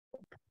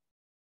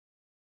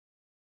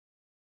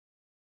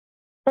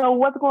So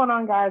what's going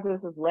on, guys? This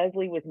is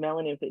Leslie with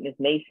Melanin Fitness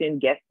Nation.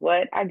 Guess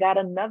what? I got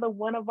another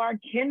one of our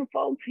kin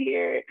folks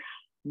here.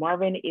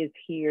 Marvin is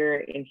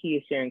here and he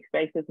is sharing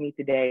space with me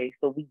today.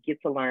 So we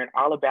get to learn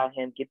all about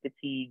him, get the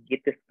tea,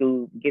 get the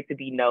scoop, get to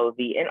be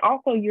nosy. And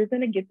also you're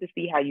going to get to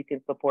see how you can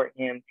support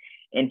him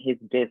in his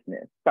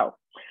business. So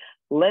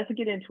let's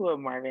get into it,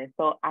 Marvin.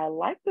 So I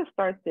like to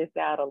start this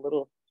out a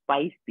little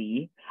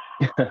spicy.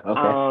 Okay.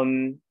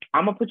 I'm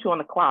going to put you on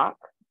the clock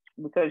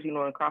because, you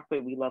know, in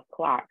CrossFit, we love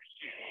clocks.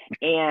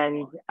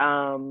 And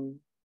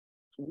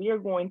we are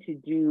going to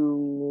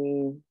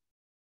do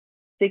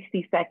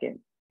 60 seconds.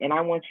 And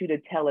I want you to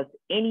tell us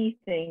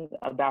anything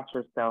about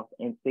yourself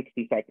in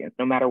 60 seconds,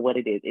 no matter what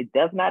it is. It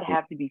does not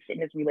have to be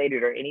fitness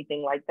related or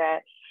anything like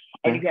that.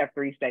 And you have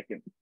 3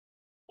 seconds.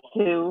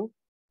 2,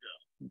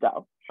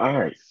 go. All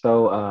right.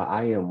 So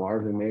I am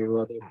Marvin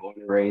Merriweather, born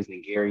and raised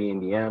in Gary,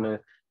 Indiana.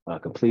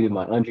 Completed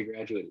my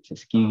undergraduate at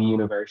Tuskegee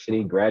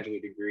University,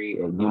 graduate degree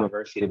at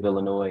University of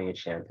Illinois in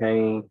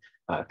Champaign.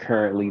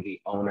 Currently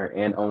the owner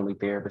and only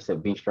therapist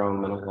at Be Strong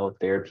Mental Health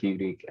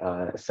Therapeutic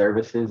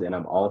Services, and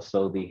I'm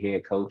also the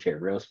head coach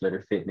at Rail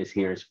Splitter Fitness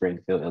here in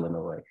Springfield,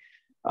 Illinois.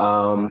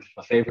 My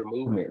favorite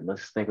movement,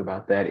 let's think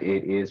about that.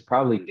 It is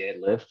probably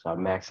deadlift. I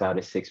max out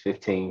at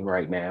 615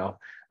 right now.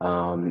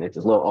 It's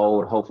a little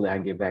old. Hopefully I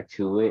can get back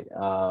to it.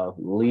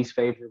 Least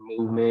favorite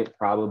movement,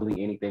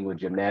 probably anything with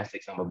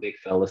gymnastics. I'm a big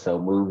fella, so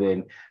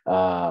moving,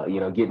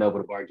 getting over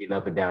the bar, getting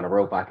up and down the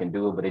rope, I can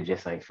do it, but it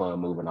just ain't fun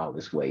moving all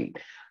this weight.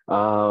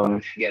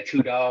 Got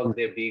 2 dogs,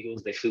 they're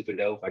beagles, they're super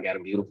dope. I got a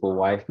beautiful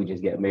wife. We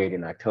just got married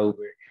in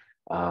October.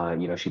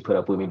 She put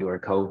up with me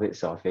during COVID,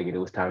 so I figured it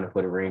was time to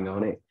put a ring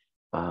on it.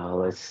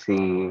 Let's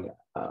see.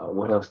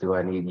 What else do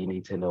I need? You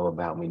need to know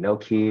about me. No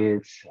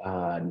kids.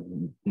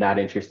 Not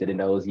interested in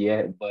those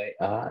yet. But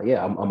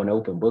yeah, I'm an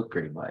open book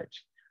pretty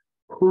much.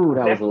 Ooh,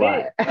 that was That's a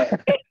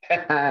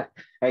lot. it.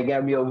 It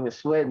got me over here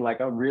sweating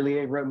like I'm really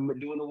ain't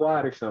doing the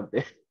water or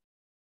something.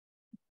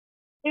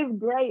 It's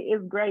great.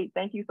 It's great.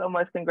 Thank you so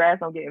much.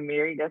 Congrats on getting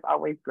married. That's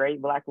always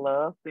great. Black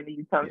love, sending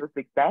you tons Yeah, of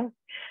success.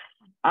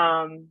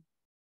 Um,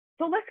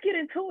 so let's get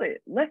into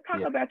it. Let's talk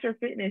yeah. about your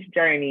fitness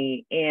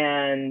journey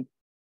and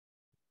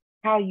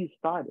how you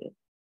started.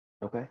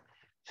 Okay.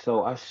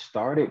 So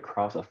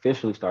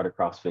officially started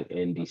CrossFit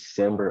in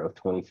December of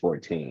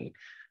 2014.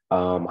 I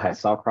Okay.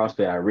 saw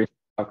CrossFit. I originally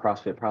saw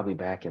CrossFit probably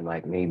back in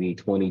like maybe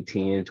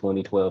 2010,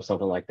 2012,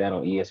 something like that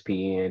on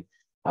ESPN.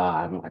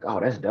 I'm like, oh,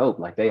 that's dope.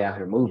 Like they out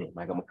here moving.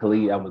 Like I'm a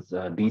collegiate. I was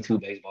a D2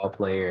 baseball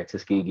player at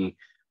Tuskegee.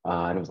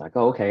 And it was like,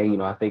 oh, okay,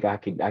 I think I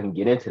can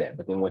get into that.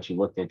 But then once you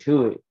looked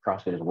into it,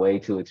 CrossFit is way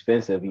too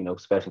expensive,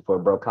 especially for a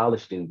broke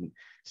college student.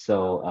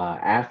 So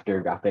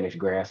after I finished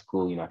grad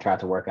school, I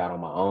tried to work out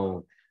on my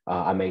own.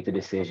 I made the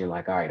decision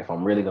like, all right, if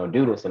I'm really gonna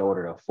do this in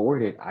order to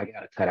afford it, I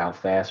gotta cut out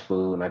fast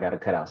food and I gotta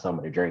cut out some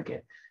of the drinking.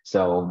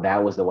 So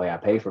that was the way I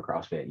paid for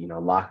CrossFit,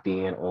 locked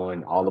in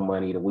on all the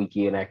money, the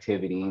weekend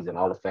activities and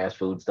all the fast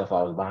food stuff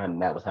I was buying.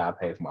 And that was how I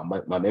paid for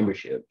my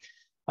membership.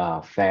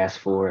 Fast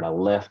forward, I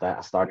left.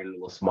 I started a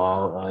little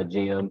small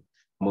gym,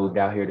 moved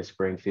out here to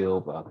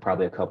Springfield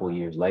probably a couple of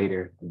years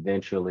later.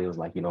 Eventually, it was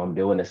like, I'm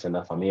doing this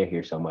enough. I'm in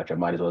here so much. I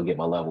might as well get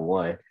my level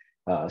one.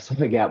 So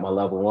I got my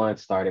level one,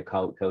 started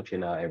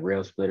coaching at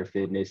Rail Splitter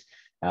Fitness.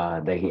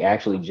 He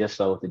actually just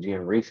sold the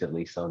gym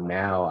recently. So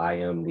now I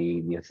am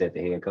the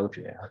head coach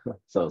now.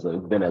 So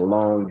it's been a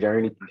long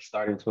journey.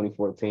 Started in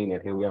 2014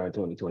 and here we are in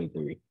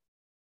 2023.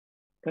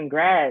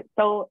 Congrats.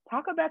 So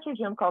talk about your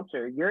gym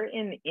culture. You're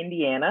in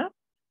Indiana,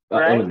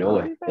 right? What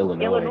Illinois, did you say?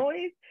 Illinois.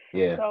 Illinois.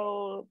 Yeah.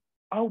 So,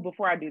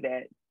 before I do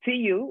that,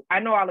 TU. I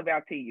know all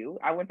about TU.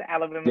 I went to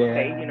Alabama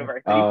State Yeah.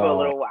 University for a Oh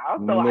little while,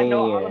 so I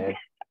know all about. man.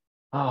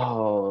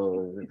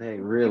 Oh, they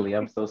really.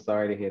 I'm so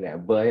sorry to hear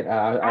that. But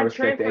I I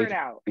respect the transferred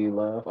out. HBCU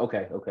love.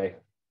 Okay, okay.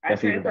 I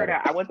That's even transferred better.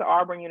 out. I went to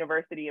Auburn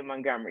University in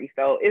Montgomery,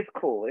 so it's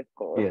cool. It's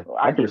cool. It's Yeah, cool. I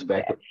I'll can give you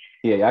respect that. it.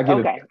 Yeah, yeah, I give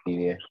it Okay. back to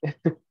you.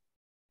 Yeah.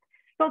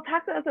 So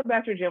talk to us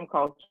about your gym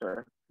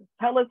culture.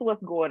 Tell us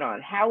what's going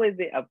on. How is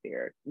it up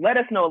there? Let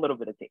us know a little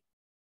bit of things.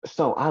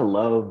 So I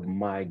love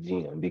my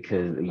gym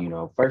because,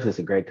 first it's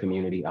a great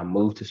community. I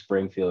moved to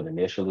Springfield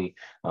initially.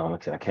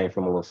 Like I said, I came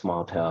from a little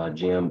small town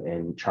gym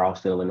in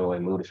Charleston, Illinois,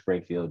 moved to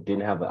Springfield.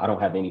 I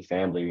don't have any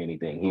family or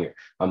anything here.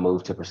 I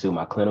moved to pursue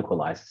my clinical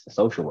license in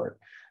social work.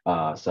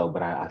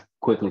 But I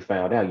quickly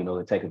found out,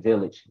 it take a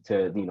village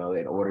to, in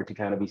order to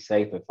kind of be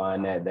safe and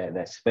find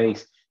that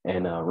space.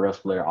 And Real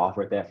Splitter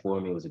offered that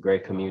for me. It was a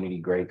great community,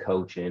 great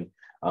coaching.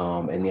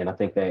 And then I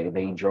think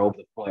they drove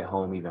the point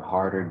home even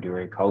harder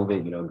during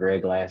COVID.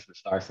 Greg Glass would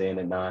start saying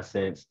the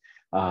nonsense,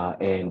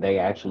 and they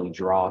actually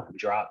dropped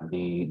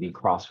the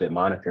CrossFit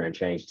moniker and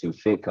changed to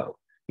Fitco.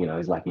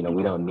 He's like,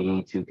 we don't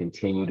need to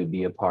continue to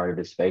be a part of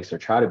this space or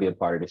try to be a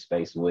part of this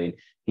space when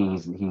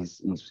he's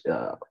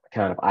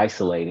kind of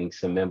isolating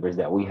some members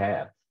that we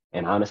have.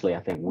 And honestly, I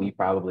think we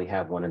probably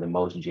have one of the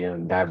most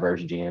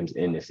diverse gyms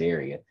in this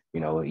area. You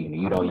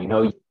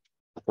don't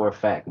for a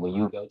fact, when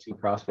you go to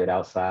CrossFit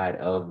outside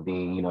of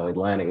the,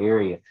 Atlanta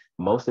area,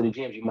 most of the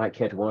gyms, you might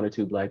catch one or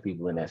two Black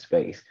people in that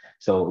space.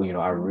 So,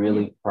 I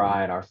really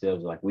pride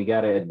ourselves. Like, we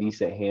got a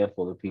decent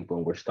handful of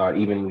people, and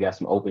even we got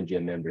some open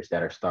gym members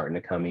that are starting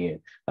to come in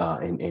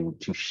and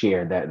to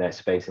share that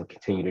space and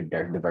continue to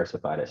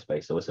diversify that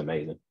space. So it's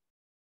amazing.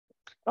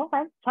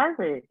 Okay,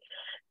 perfect.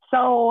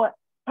 So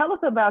tell us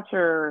about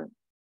your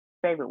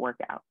favorite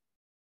workout.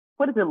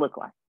 What does it look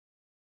like?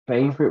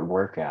 Favorite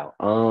workout.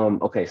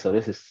 Okay, so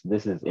this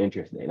is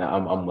interesting.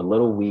 I'm a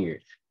little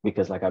weird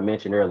because, like I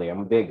mentioned earlier,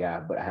 I'm a big guy,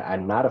 but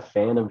I'm not a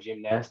fan of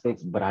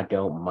gymnastics, but I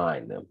don't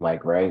mind them.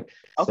 Like, right.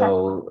 Okay.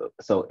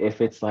 So if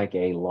it's like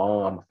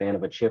I'm a fan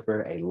of a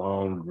chipper, a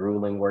long,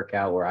 grueling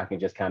workout where I can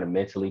just kind of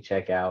mentally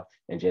check out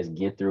and just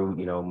get through,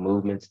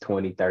 movements,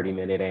 20,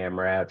 30-minute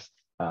AMRAPs.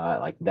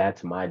 Like,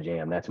 that's my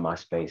jam. That's my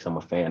space. I'm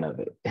a fan of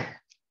it.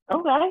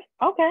 Okay.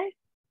 Okay.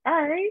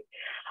 All right.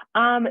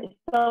 Um,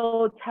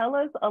 so tell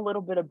us a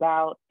little bit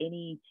about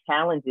any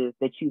challenges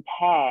that you've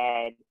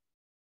had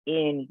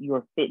in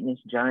your fitness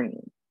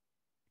journey.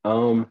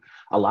 A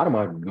lot of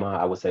my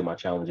I would say my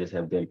challenges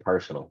have been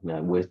personal,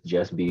 with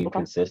just being Okay.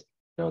 consistent.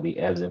 The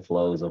ebbs and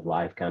flows of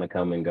life kind of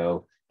come and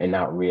go, and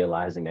not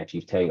realizing that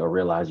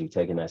realize you've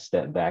taken that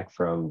step back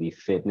from the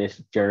fitness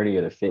journey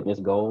or the fitness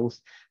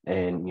goals.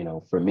 And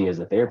for me as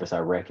a therapist,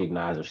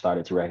 I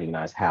started to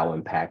recognize how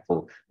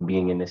impactful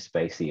being in this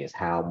space is,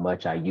 how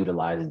much I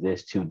utilize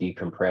this to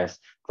decompress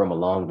from a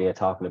long day of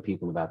talking to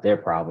people about their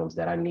problems,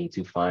 that I need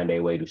to find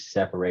a way to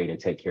separate and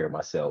take care of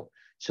myself.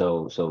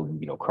 So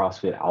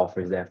CrossFit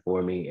offers that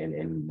for me,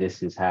 and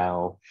this is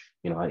how,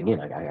 again,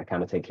 I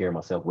kind of take care of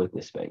myself with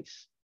this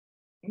space.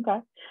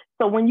 Okay.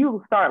 So when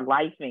you start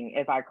lifing,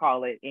 as I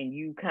call it, and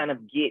you kind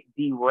of get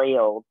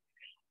derailed,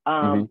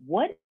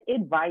 what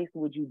advice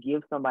would you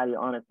give somebody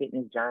on a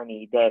fitness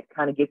journey that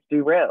kind of gets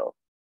derailed?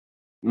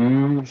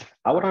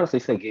 I would honestly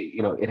say,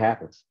 it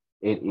happens.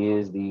 I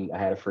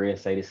had a friend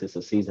say this is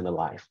a season of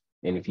life.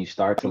 And if you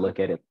start to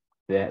look at it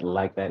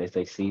that it's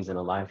a season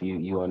of life,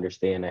 you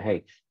understand that,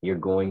 hey, you're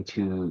going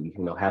to,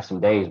 have some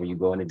days where you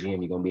go in the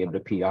gym, you're going to be able to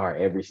PR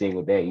every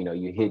single day.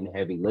 You're hitting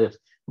heavy lifts,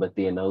 but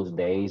then those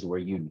days where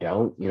you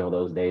don't,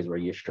 those days where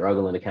you're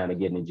struggling to kind of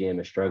get in the gym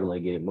and struggling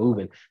to get it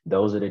moving,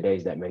 those are the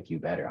days that make you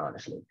better,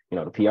 honestly.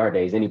 The PR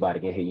days,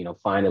 anybody can hit,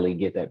 finally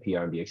get that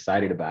PR and be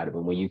excited about it.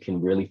 But when you can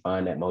really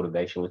find that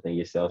motivation within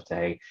yourself to,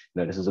 hey,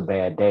 this is a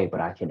bad day,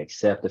 but I can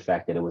accept the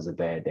fact that it was a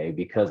bad day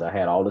because I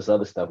had all this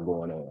other stuff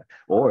going on.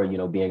 Or,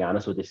 being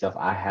honest with yourself,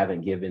 I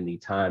haven't given the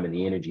time and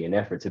the energy and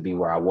effort to be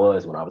where I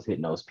was when I was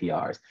hitting those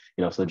PRs.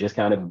 So just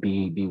kind of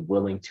be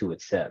willing to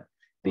accept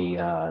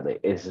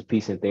it's a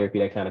piece in therapy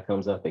that kind of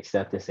comes up: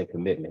 acceptance and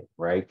commitment,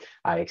 right?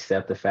 I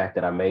accept the fact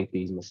that I made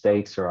these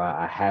mistakes, or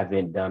I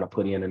haven't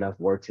put in enough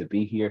work to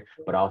be here,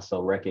 but also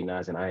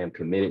recognizing I am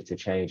committed to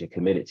change and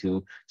committed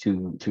to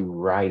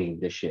righting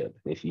the ship,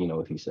 if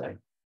you say.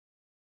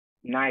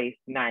 Nice,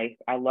 nice.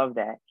 I love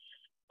that.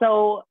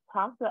 So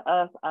talk to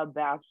us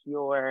about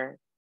your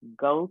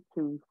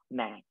go-to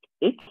snack.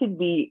 It could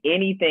be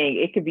anything.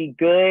 It could be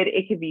good.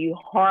 It could be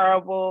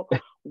horrible.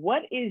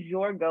 What is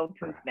your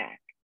go-to snack?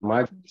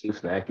 My go-to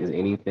snack is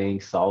anything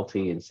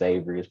salty and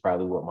savory, is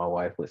probably what my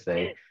wife would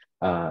say.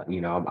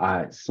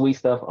 Sweet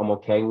stuff, I'm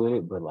okay with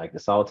it, but like the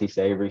salty,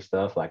 savory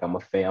stuff, like I'm a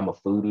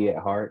foodie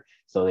at heart.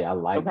 So I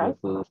like Okay. good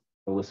food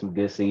with some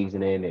good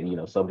seasoning,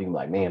 and something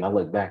like, man, I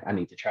look back, I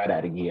need to try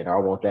that again, or I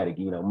want that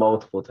again,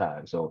 multiple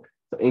times. So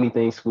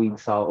anything sweet and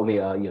salt,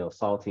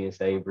 salty and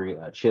savory.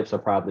 Chips are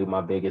probably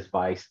my biggest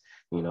vice.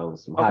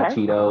 Some hot Okay.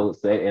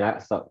 Cheetos, and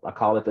I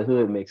call it the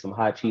hood mix. Some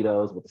hot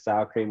Cheetos with the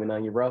sour cream and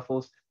onion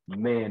ruffles.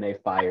 Man, they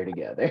fire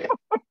together.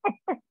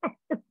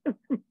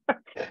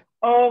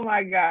 Oh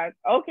my gosh.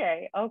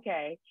 Okay.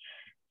 Okay.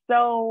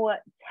 So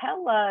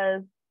tell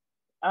us,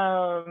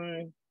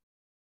 um,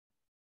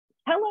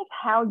 tell us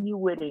how you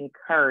would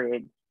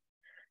encourage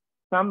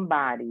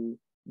somebody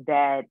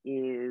that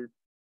is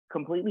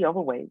completely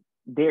overweight.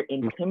 They're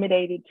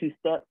intimidated to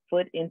step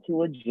foot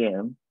into a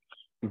gym.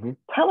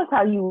 Tell us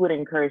how you would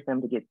encourage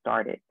them to get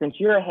started. Since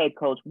you're a head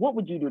coach, what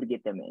would you do to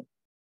get them in?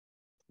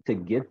 To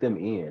get them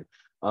in,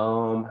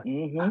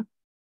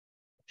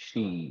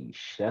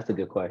 sheesh, that's a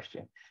good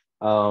question.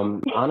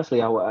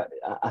 Honestly, I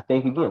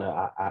think, again,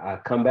 I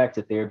come back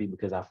to therapy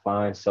because I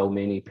find so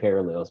many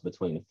parallels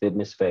between the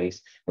fitness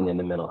space and then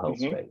the mental health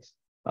space.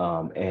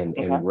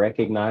 And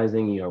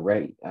recognizing,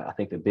 I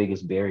think the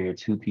biggest barrier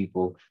to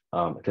people,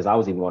 because I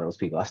was even one of those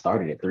people. I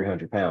started at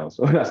 300 pounds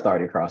when I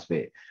started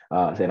CrossFit,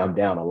 and I'm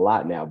down a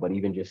lot now. But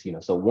even just,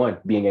 so one,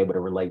 being able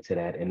to relate to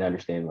that and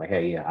understand, like,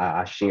 hey, yeah,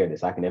 I share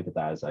this. I can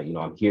empathize.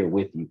 I'm here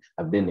with you.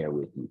 I've been there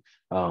with you.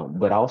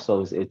 But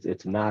also,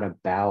 it's not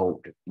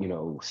about,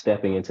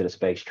 stepping into the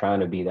space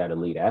trying to be that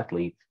elite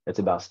athlete. It's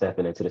about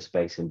stepping into the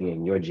space and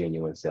being your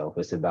genuine self.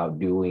 It's about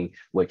doing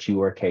what you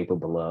are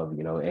capable of,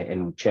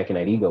 and checking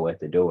that ego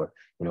at the door.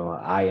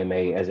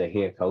 as a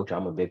head coach,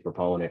 I'm a big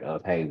proponent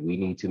of, hey, we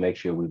need to make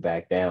sure we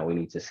back down. We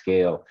need to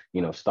scale,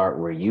 start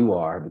where you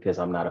are, because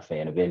I'm not a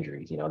fan of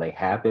injuries. They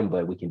happen,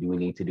 but we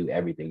need to do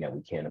everything that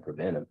we can to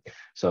prevent them.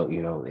 So,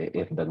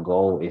 if the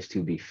goal is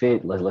to be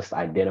fit, let's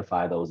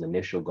identify those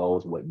initial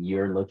goals, what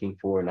you're looking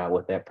for, not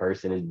what that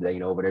person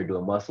is, over there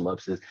doing muscle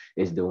ups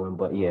is doing.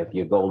 But yeah, if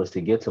your goal is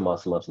to get to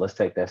muscle ups, let's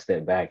take that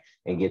step back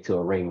and get to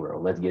a ring row.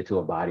 Let's get to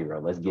a body row.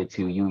 Let's get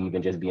to you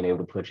even just being able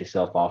to put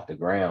yourself off the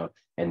ground.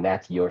 And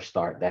that's your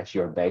start. That's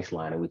your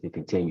baseline. And we can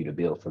continue to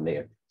build from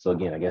there. So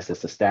again, I guess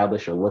it's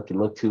establish or look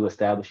to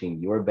establishing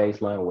your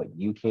baseline, what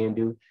you can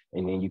do,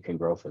 and then you can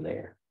grow from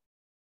there.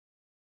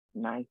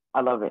 Nice.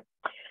 I love it.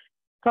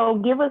 So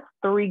give us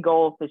 3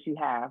 goals that you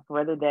have,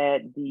 whether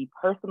that be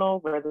personal,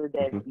 whether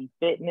that be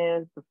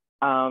fitness,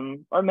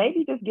 or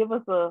maybe just give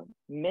us a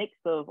mix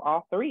of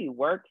all 3,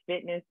 work,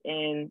 fitness,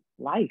 and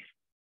life.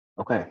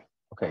 Okay.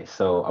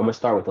 So I'm gonna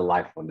start with the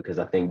life one, because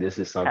I think this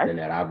is something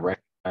that I've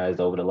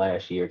recognized over the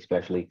last year,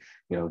 especially,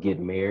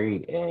 getting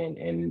married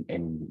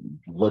and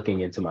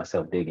looking into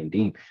myself, digging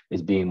deep,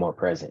 is being more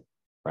present,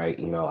 right?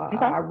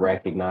 I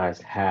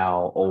recognized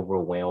how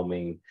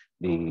overwhelming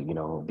being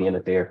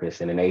a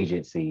therapist in an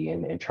agency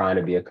and trying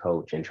to be a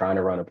coach and trying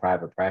to run a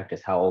private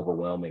practice, how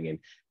overwhelming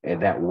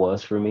and that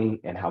was for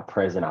me, and how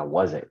present I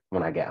wasn't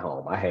when I got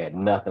home. I had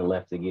nothing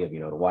left to give.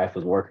 The wife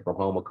was working from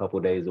home a couple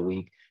of days a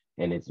week.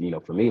 And it's,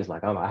 for me, it's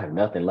like, I have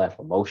nothing left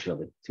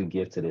emotionally to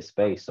give to this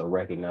space. So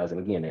recognizing,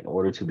 again, in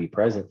order to be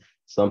present,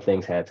 some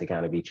things had to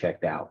kind of be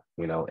checked out,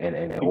 and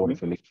in order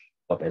for me to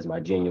show up as my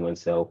genuine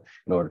self,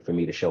 in order for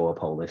me to show up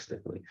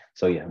holistically.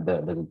 So yeah,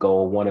 the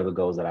goal, one of the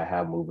goals that I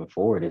have moving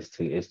forward is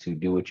to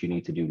do what you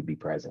need to do to be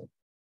present.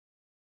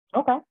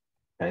 Okay.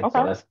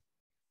 So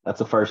that's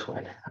the first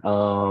one.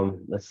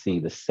 Let's see.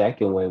 The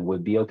second one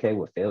would be okay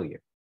with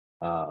failure.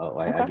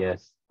 I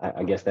guess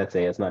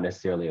it's not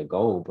necessarily a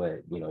goal,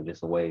 but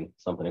just a way,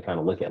 something to kind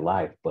of look at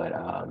life. But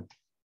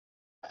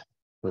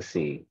let's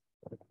see,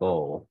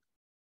 goal.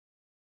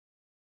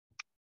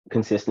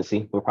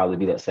 Consistency will probably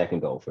be that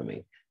second goal for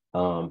me.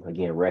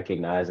 Again,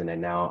 recognizing that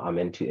now I'm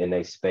in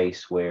a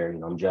space where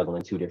I'm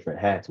juggling 2 different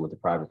hats with the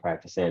private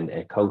practice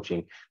and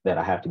coaching, that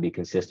I have to be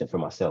consistent for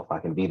myself. I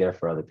can be there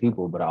for other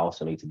people, but I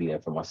also need to be there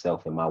for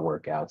myself in my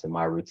workouts and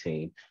my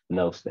routine and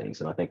those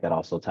things. And I think that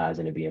also ties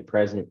into being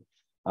present.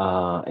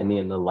 And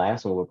then the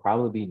last one would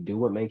probably be do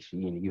what makes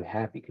you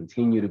happy.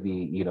 Continue to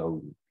be,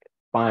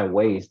 find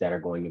ways that are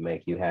going to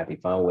make you happy.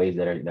 Find ways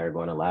that are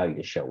going to allow you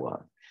to show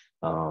up.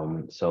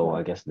 So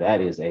I guess that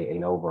is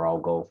an overall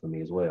goal for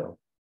me as well.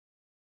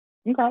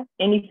 Okay.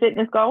 Any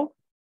fitness goals?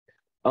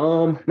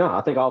 No,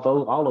 I think all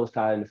those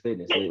tie into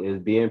fitness. Is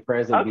being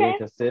present, being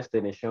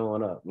consistent, and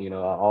showing up.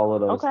 All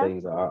of those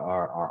things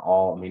are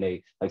all. I mean,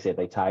 they, like I said,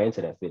 they tie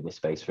into that fitness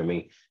space for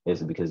me.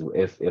 Is because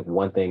if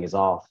one thing is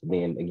off,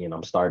 then again,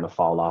 I'm starting to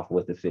fall off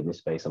with the fitness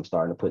space. I'm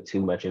starting to put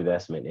too much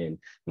investment in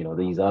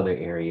these other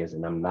areas,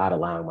 and I'm not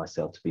allowing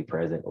myself to be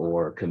present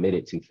or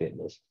committed to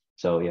fitness.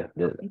 So yeah,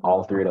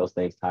 all 3 of those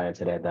things tie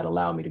into that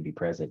allow me to be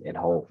present and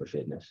whole for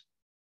fitness.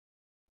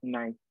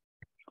 Nice.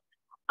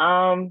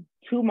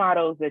 2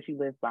 mottos that you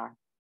live by.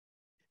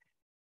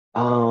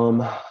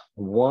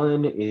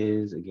 One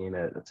is, again,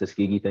 a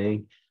Tuskegee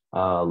thing.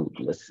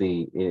 Let's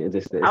see.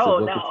 It's a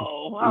book.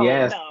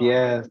 Yes.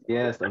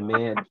 A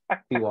man,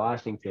 P.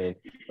 Washington.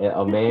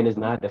 A man is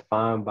not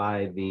defined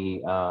by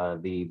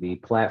the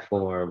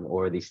platform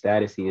or the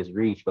status he has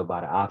reached, but by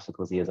the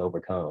obstacles he has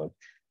overcome.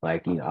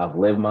 Like, I've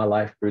lived my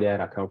life through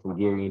that. I come from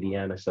Gary,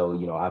 Indiana. So,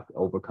 I've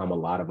overcome a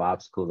lot of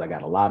obstacles. I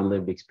got a lot of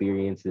lived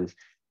experiences.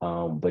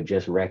 But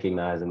just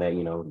recognizing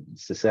that,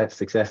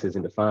 success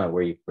isn't defined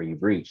where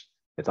you've reached.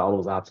 It's all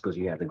those obstacles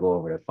you have to go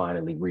over to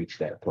finally reach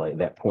that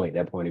point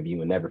of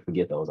view, and never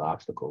forget those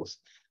obstacles.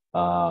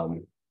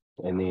 And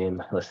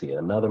then let's see,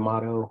 another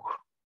motto.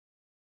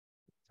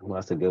 Well,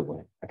 that's a good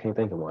one. I can't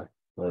think of one.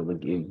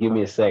 Give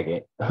me a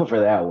second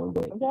for that one.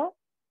 But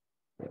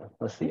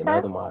let's see,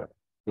 another motto.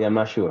 Yeah, I'm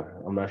not sure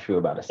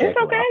about a second.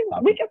 It's okay.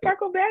 We can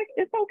circle back.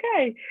 It's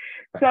okay.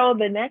 So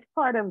the next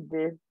part of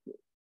this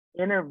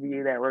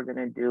interview that we're going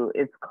to do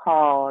is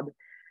called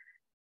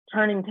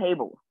Turning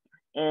Tables.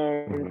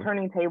 And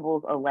Turning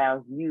Tables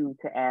allows you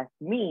to ask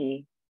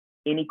me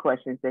any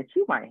questions that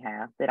you might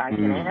have that I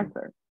can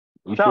answer.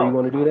 You sure you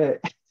want to do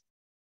that?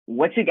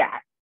 What you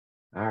got?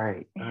 All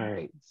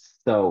right.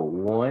 So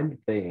one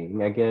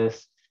thing, I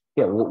guess,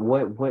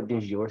 what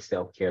does your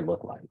self-care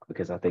look like?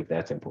 Because I think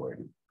that's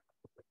important.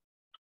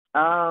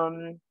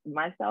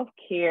 My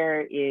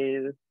self-care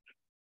is,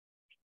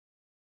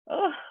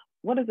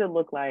 what does it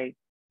look like?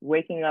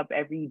 Waking up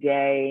every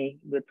day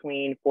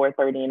between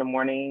 4:30 in the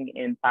morning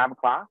and 5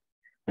 o'clock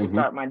to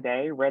start my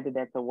day, whether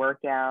that's a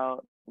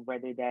workout,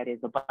 whether that is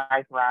a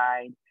bike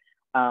ride,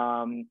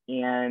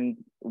 and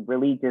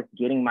really just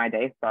getting my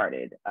day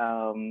started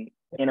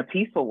in a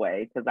peaceful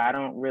way, because I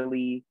don't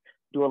really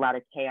do a lot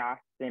of chaos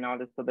and all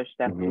this other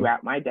stuff Mm-hmm.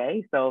 throughout my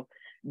day. So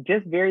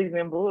just very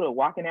Zen Buddha,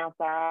 walking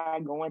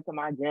outside, going to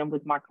my gym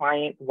with my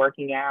clients,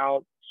 working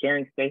out,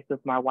 sharing space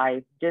with my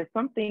wife, just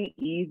something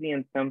easy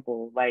and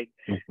simple. Like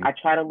Mm-hmm. I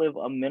try to live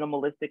a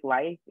minimalistic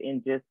life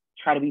and just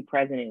try to be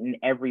present in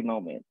every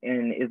moment.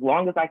 And as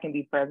long as I can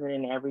be present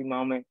in every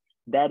moment,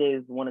 that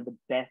is one of the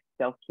best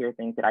self-care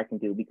things that I can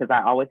do, because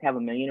I always have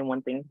a million and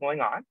one things going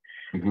on.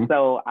 Mm-hmm.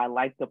 So I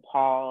like to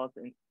pause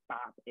and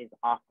stop as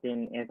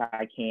often as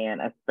I can,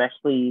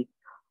 especially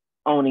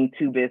owning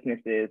two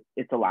businesses.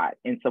 It's a lot.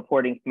 And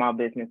supporting small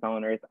business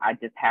owners, I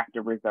just have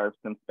to reserve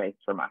some space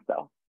for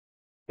myself.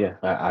 Yeah,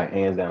 I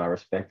hands down, I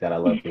respect that. I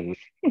love to hear.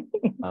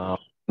 Um,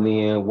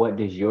 then what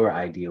does your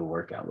ideal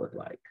workout look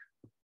like?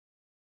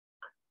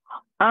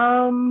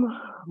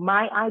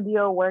 My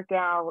ideal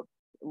workout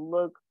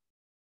looks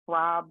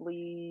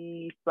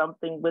probably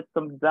something with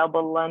some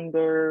double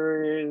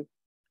unders,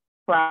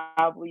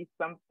 probably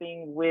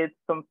something with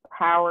some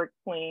power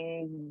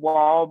cleans,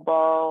 wall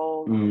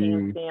balls,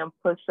 Mm, handstand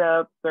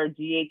push-ups, or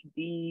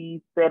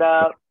GHD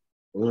sit-ups,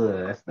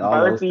 that's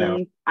all those sound.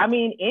 burpees. I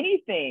mean,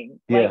 anything.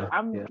 Like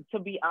Yeah, yeah. to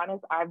be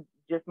honest,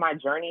 my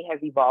journey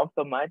has evolved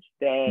so much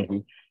that Mm-hmm.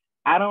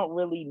 I don't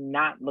really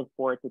not look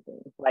forward to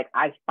things. Like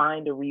I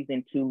find a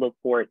reason to look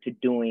forward to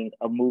doing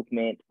a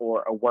movement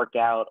or a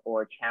workout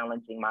or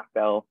challenging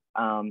myself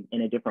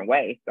in a different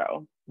way.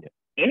 So Yeah.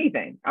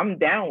 anything, I'm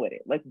down with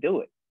it. Let's do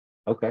it.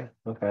 Okay,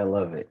 okay, I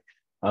love it.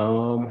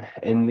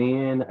 And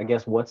then I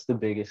guess what's the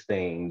biggest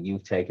thing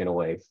you've taken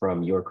away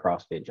from your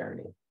CrossFit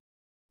journey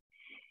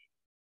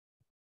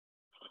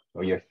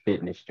or your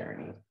fitness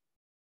journey?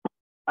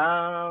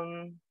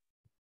 Um,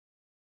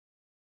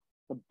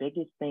 the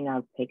biggest thing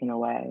I've taken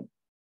away,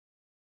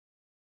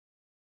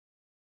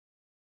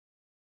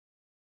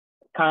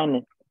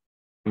 kindness.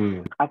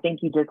 Mm, I think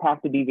you just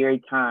have to be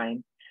very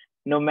kind,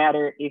 no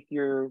matter if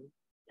you're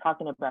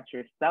talking about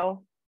yourself.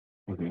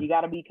 mm-hmm. You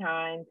got to be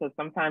kind, because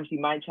sometimes you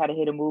might try to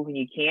hit a move and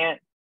you can't.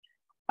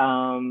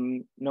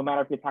 No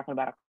matter if you're talking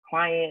about a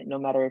client, no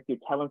matter if you're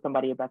telling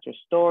somebody about your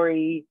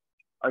story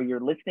or you're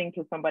listening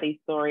to somebody's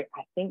story,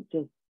 I think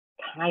just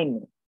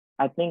kindness.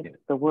 I think Yeah,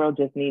 the world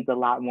just needs a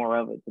lot more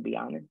of it, to be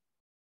honest.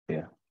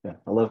 yeah, yeah.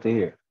 I love to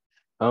hear.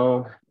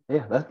 Um,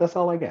 yeah, that's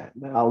all I got.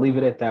 I'll leave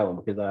it at that one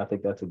because I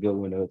think that's a good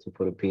one to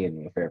put a pin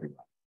in for everybody.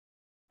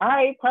 All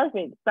right,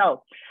 perfect.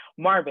 So,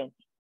 Marvin,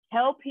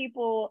 tell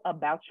people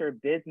about your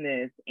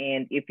business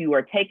and if you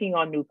are taking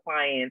on new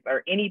clients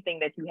or anything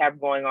that you have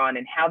going on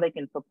and how they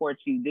can support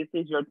you. This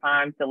is your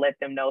time to let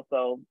them know.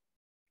 So,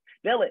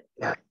 spill it.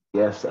 Yeah.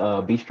 Yes,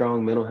 Be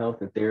Strong Mental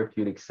Health and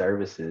Therapeutic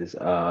Services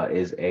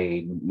is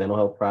a mental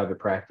health private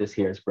practice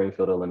here in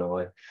Springfield,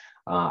 Illinois.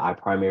 I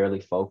primarily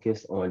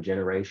focus on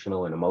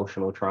generational and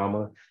emotional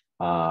trauma,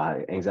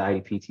 anxiety,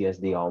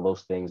 PTSD. All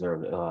those things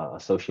are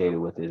associated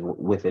with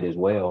it as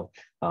well.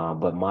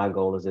 But my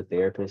goal as a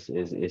therapist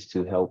is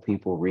to help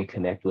people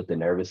reconnect with the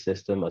nervous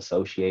system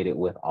associated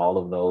with all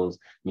of those,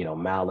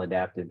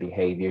 maladaptive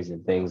behaviors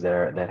and things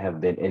that have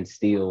been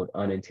instilled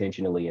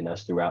unintentionally in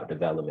us throughout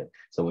development.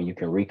 So when you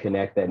can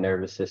reconnect that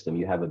nervous system,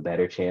 you have a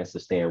better chance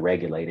of staying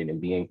regulated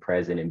and being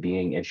present and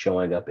being and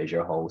showing up as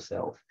your whole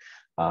self.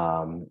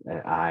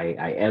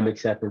 I am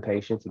accepting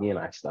patients again.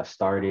 I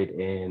started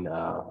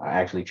I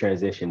actually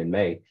transitioned in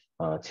May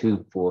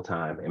to full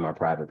time in my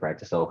private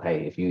practice. So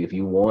hey, if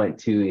you want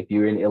to, if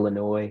you're in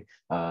Illinois,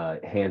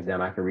 hands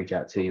down, I can reach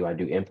out to you. I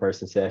do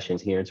in-person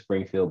sessions here in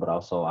Springfield, but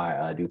also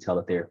I do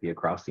teletherapy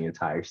across the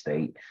entire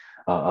state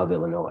of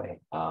Illinois.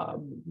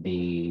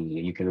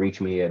 You can reach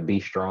me at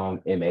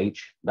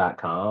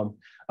bestrongmh.com.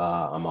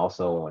 I'm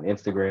also on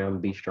Instagram,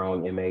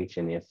 bestrongmh, and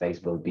then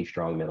Facebook, Be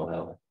Strong Mental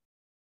Health.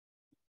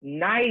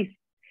 Nice.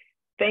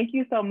 Thank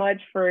you so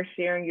much for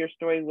sharing your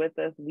story with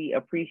us. We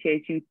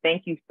appreciate you.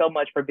 Thank you so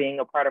much for being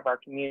a part of our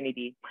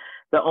community.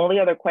 The only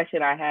other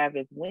question I have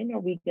is, when are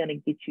we going to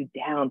get you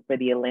down for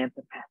the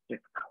Atlanta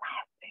Masters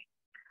Classic?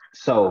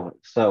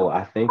 So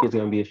I think it's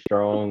going to be a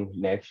strong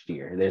next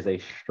year. There's a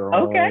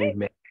Okay.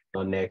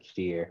 strong next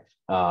year.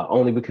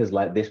 Only because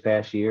like this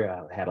past year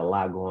I had a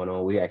lot going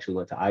on. We actually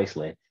went to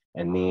Iceland,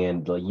 and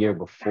then the year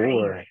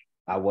before Nice.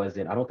 I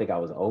don't think I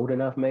was old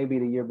enough. Maybe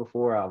the year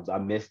before I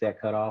missed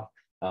that cutoff.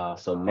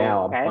 So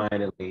now Okay. I'm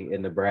finally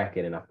in the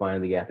bracket, and I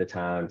finally got the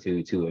time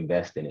to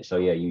invest in it. So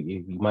yeah,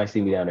 you might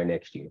see me down there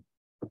next year.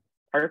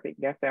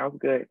 Perfect. That sounds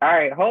good. All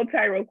right. Hold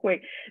tight real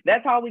quick.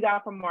 That's all we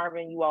got from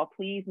Marvin. You all,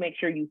 please make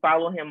sure you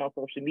follow him on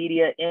social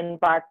media,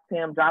 inbox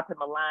him, drop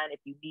him a line if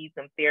you need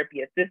some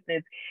therapy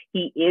assistance.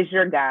 He is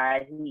your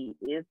guy. He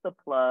is the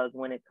plug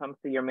when it comes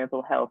to your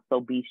mental health. So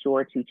be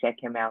sure to check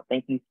him out.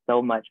 Thank you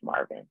so much,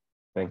 Marvin.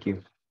 Thank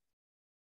you.